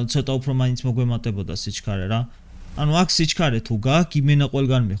ანუ ცოტა უფრო მაინც მოგვემატებოდა სიჩქარე რა. ანუ აქ სიჩქარე თუ გაქვს, იმენა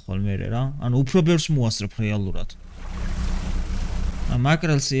ყველგან მიხვალ მე რა. ანუ უფრო ბევრს მოასწრებ რეალურად.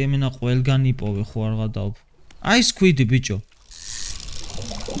 მაკრელს იმენა ყველგან იპოვე ხო არ გადავ. აი სკვიდი ბიჭო.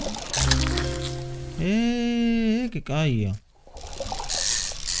 ეგ კაია.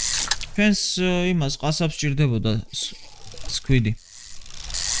 ფენს იმას ყასაფს ჭირდებოდა სკვიდი.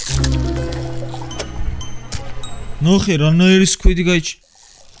 ნოხე რანაირი სკვიდი გაიჭი.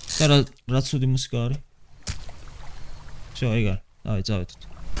 და რა ცუდი მუსიკა არის. შო ეგარ, დავით წავედით.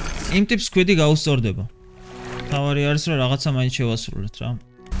 იმ ტიპს სკვიდი გაუსწორდება. თავარი არის რომ რაღაცა მაინც შევასრულეთ რა.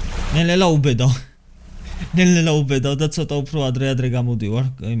 ნელ-ნელა უბედავ და ცოტა უფრო ადრე გამოდივარ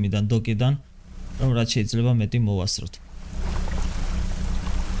იმიდან დოკიდან რომ რაც შეიძლება მეტი მოვასწროთ.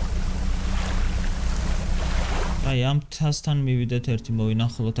 აი ამ თასთან მივიდეთ ერთი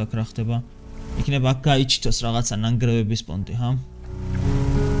მოვინახულოთ აქ რა ხდება. იქნება აქ გაიჩითოს რაღაცა ნანგრევების პონტი, ჰა?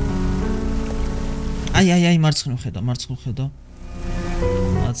 აი მარცხნივ ხედავ.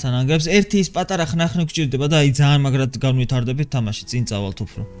 რაღაცა ნანგრევებს ერთი ის პატარა ხნახნი გჭირდება და აი ძალიან მაგრად განვითარდებით თამაში, წინ წავალთ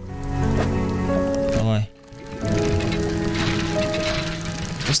უფრო. დავაი.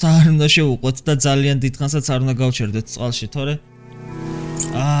 просто არ უნდა შევუყვოთ და ძალიან დიდხანსაც არ უნდა გავჩერდეთ წყალში, თორე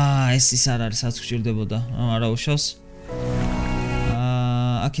ეს ის არ არის, რაც გჭირდებოდა. არა უშავს.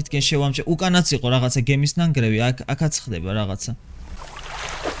 აქეთკენ შევამჭე. უკანაც იყო რაღაცა გემის ნანგრევი, აქაც ხდება რაღაცა.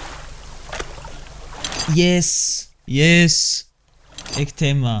 Yes. ეგ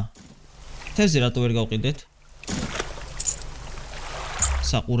თემა. თევზი რატო ვერ გავყიდეთ?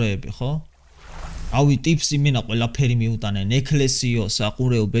 საყურეები, ხო? ავი ტიპს იმენა ყველაფერი მიუტანენ, ექლესიო,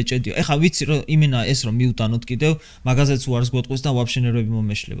 საყურეო, ბეჭედიო. ეხა ვიცი რომ იმენა ეს რომ მიუტანოთ კიდევ, მაგაზეც უარს გვეტყვის და ვაფშე ნერვები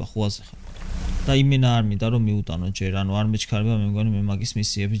მომეშლება, ხო ასე ხარ. და იმენა არ მინდა რომ მიუტანოთ ჯერ, ანუ არ მეჩქარება მე მგონი მე მაგის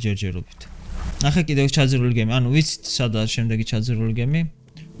მისიები ჯერჯერობით. ნახე კიდევ ჩაძირული გემი, ანუ ვიცით სადაა შემდეგი ჩაძირული გემი.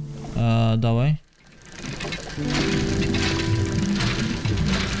 დავაი.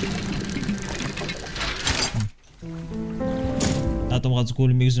 რატომღაც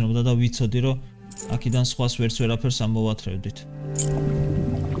გული მიგზნობდა და ვიცოდი რომ აქედან სხვას ვერაფერს ამოვათრევდით.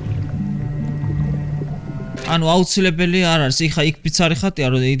 ანუ აუცილებელი არ არის. ეხა იქ ფიცარი ხატია,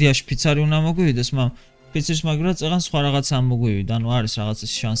 რომ იდეაში ფიცარი უნდა მოგვივიდეს, მაგრამ ფიცრის მაგრად წეღან სხვა რაღაცა მოგვივიდა. ანუ არის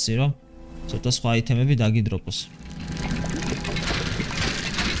რაღაცის შანსი, რომ ცოტა სხვა აიტემები დაგიდროპოს.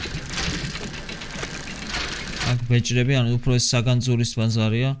 აქ ბეჭრები, ანუ უფრო ეს საგანძურის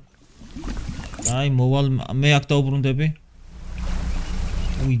ბაზარია. აი მოვალ მე აქ დაუბრუნდები.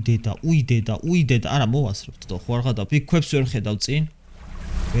 უიდედა, არა მოვასწროთ და ხო არ გადავ. იქ ქვებს ვერ ხედავ წინ.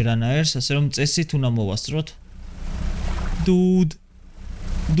 ვერანაერს, ასე რომ წესით უნდა მოვასწროთ.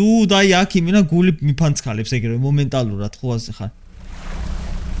 დუდ, აი აქ იმენა გული მიფანცხალებს ეგრევე მომენტალურად, ხო ასე ხარ.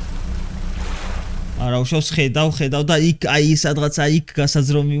 არა უშავს ხედავ და იქ აი სადღაცა იქ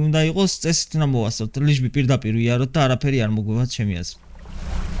გასაძრომი უნდა იყოს, წესით უნდა მოვასწროთ. ლიჟბი პირდაპირ ვიაროთ და არაფერი არ მოგვივა ჩემი აზრით.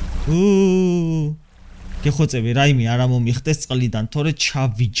 გეხოცები რაიმე არ მომიხდეს წყლიდან, თორე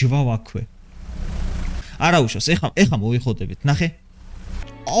ჩავიჯვავ აქვე. არა უშავს, ეხა მოვიხოდებით, ნახე.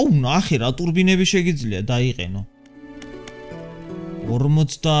 აუ, ნახე რა ტურბინები შეგიძლია დაიყენო.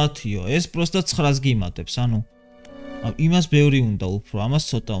 50-ო, ეს პროსტა 9-ს გიმატებს, ანუ იმას ბევრი უნდა უფრო, ამას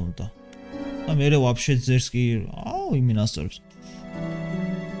ცოტა უნდა. და მე ვაფშე ძერს კი, აუ, იმენასწორებს.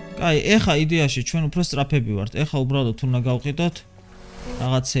 კაი, ეხა იდეაში ჩვენ უფრო სწრაფები ვართ. ეხა უბრალოდ უნდა გავყიდოთ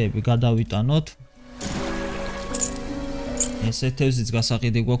რაღაცეები, გადავიტანოთ. ესე თევზიც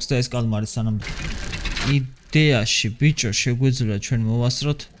გასაყიდი გვაქვს და ეს კალმარი სანამ იდეაში ბიჭო შეგვეძლია ჩვენ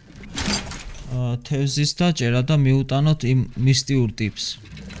მოვასწროთ თევზის და ჭერა და მიუტანოთ იმ მისტიურ ტიპს.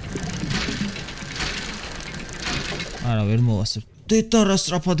 არა ვერ მოვასწრებ. დედა რა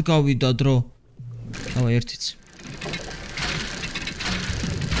სწრაფად გავიდა დრო. დავა ერთიც.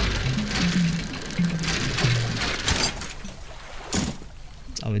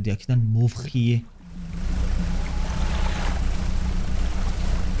 წავედი აქედან მოვხიე.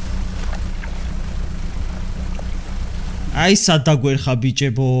 აი სად დაგვერხა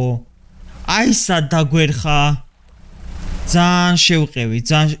ბიჭებო. აი სად დაგვერხა. ძალიან შევყევი,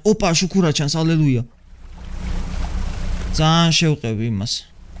 ძალიან. ოპა, შუქურა ჩანს, ალელუია. ძალიან შევყევი იმას.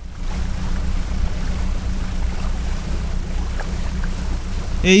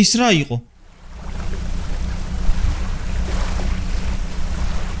 ის რა იყო?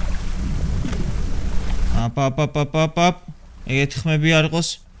 აპ. ეგეთი ხმები არ იყოს.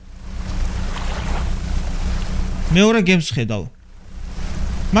 მეორე გემს ხედავ.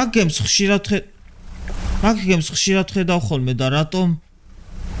 მაგ გემს ხშირად ხედავ ხოლმე და რატომ?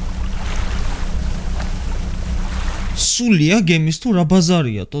 სულია გემის თუ რა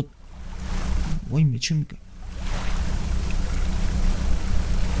ბაზარია? ვაიმე, ჩემი.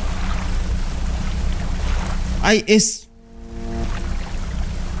 აი ეს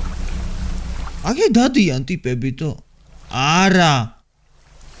აგე დადიან ტიპებითო? არა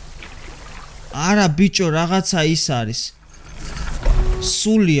ბიჭო, რაღაცა ის არის.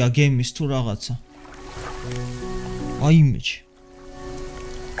 სულია გემის თუ რაღაცა. აიმეჩი.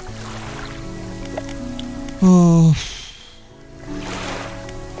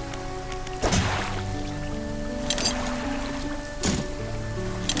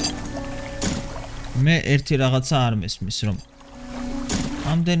 მე ერთი რაღაცა არ მესმის, რომ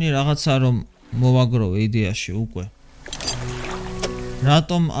ამდენი რაღაცა რომ მოვაგროვე იდეაში უკვე.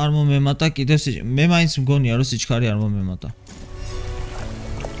 რატომ არ მომემატა კიდევ მე მაინც მგონია რომ სიჩქარე არ მომემატა.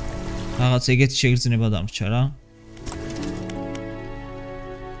 რაღაც ეგეთი შეგრძნება დამრჩა რა.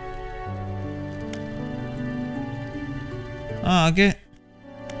 აგე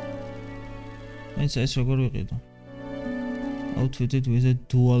ეს როგორ ვიყიდო? Outfitted with a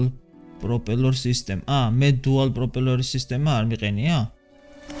dual propeller system. მე dual propeller system არ მიყენია?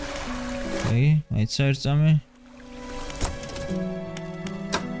 მაიცა ერთამე.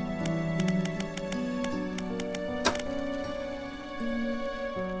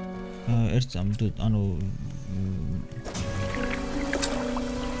 ერთამ ანუ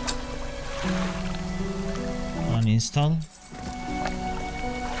uninstall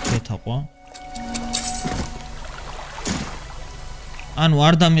ეთაყვა. ანუ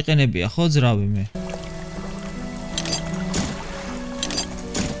არ დამიყენებია ხო ძრავი მე?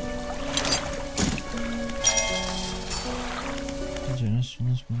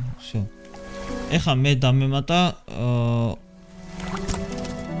 всё. ეხა მე დამემატა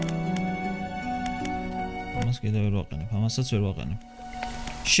ამას კიდევ ვერ ვაყენებ, ამასაც ვერ ვაყენებ.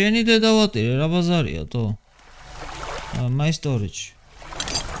 შენი დედავატირე რა ბაზარია თო? My storage.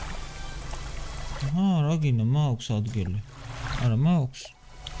 რა გინდა მაქვს ადგილი? არა მაქვს.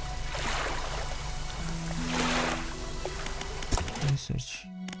 Research.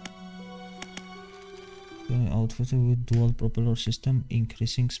 Outfitted with dual propeller system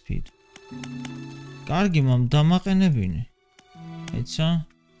increasing speed. კარგი მამ დამაყენებინე. ეცა?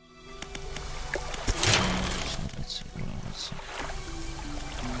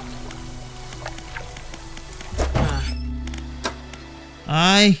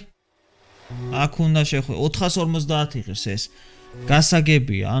 აი აქ უნდა შეხვე 450 იღებს ეს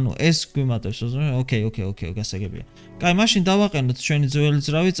გასაგებია ანუ ეს გვიმატებს ოკეი გასაგებია კაი მაშინ დავაყენოთ ჩვენი ძველი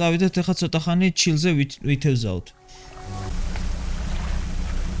ძრავი წავიდეთ ეხლა ცოტა ხანი ჩილზე ვითევზავთ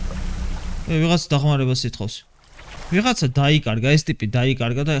ვიღაც დახმარებას ითხოვს ვიღაცა დაიკარგა ეს ტიპი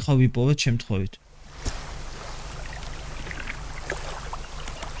დაიკარგა და ეხლა ვიპოვეთ შემთხვევით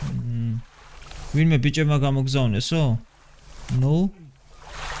ვინმე ბიჭებმა გამოგზავნესო no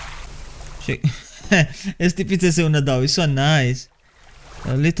ეს ტიპიც ესე უნდა დავისვა, nice.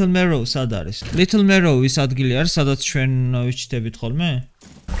 Little Marrow სად არის? Little Marrow ის ადგილი არის, სადაც ჩვენ ვიჩნდებით ხოლმე?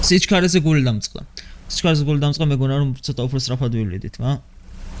 სიჩქარეზე გული დამწყდა. სიჩქარეზე გული დამწყდა, მეგონა რომ ცოტა უფრო სწრაფად ვივლიდით, მა?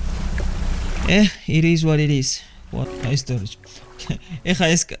 It is what it is. What my storage. ეხა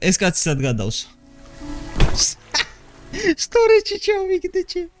ეს კაცი სად გადავს? Storage ჩავიგდე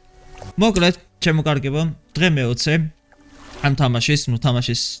ჩემ. მოკლედ, ჩემო კარგებო, დღე მე-20 ამ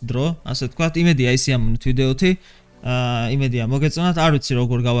თამაშის დრო, ასე ვთქვათ, იმედია ისი ამ ვიდეოთი, იმედია მოგეწონათ, არ ვიცი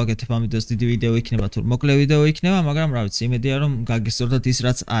როგორ გავაკეთებ ამ ვიდეოს, დიდი ვიდეო იქნება თუ მოკლე ვიდეო იქნება, მაგრამ რა ვიცი, იმედია რომ გაგესწორდათ ის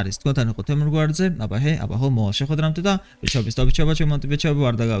რაც არის. თქვათ ან იყო თემურგვარდზე, აბა მოვალ შეხვედრამდე და ბიჭების დავიჩება ჩემო ბიჭები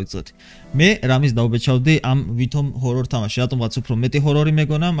არ დაგავიწყეთ. მე რამის დავბეჭავდი ამ ვითომ ჰორორ თამაში, რატომღაც უფრო მეტი ჰორორი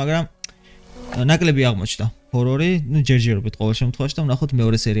მეგონა, მაგრამ ნაკლები აღმოჩნდა. ჰორორი, ჯერჯერობით ყოველ შემთხვევაში და ვნახოთ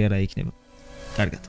მეორე სერია რა იქნება. კარგად.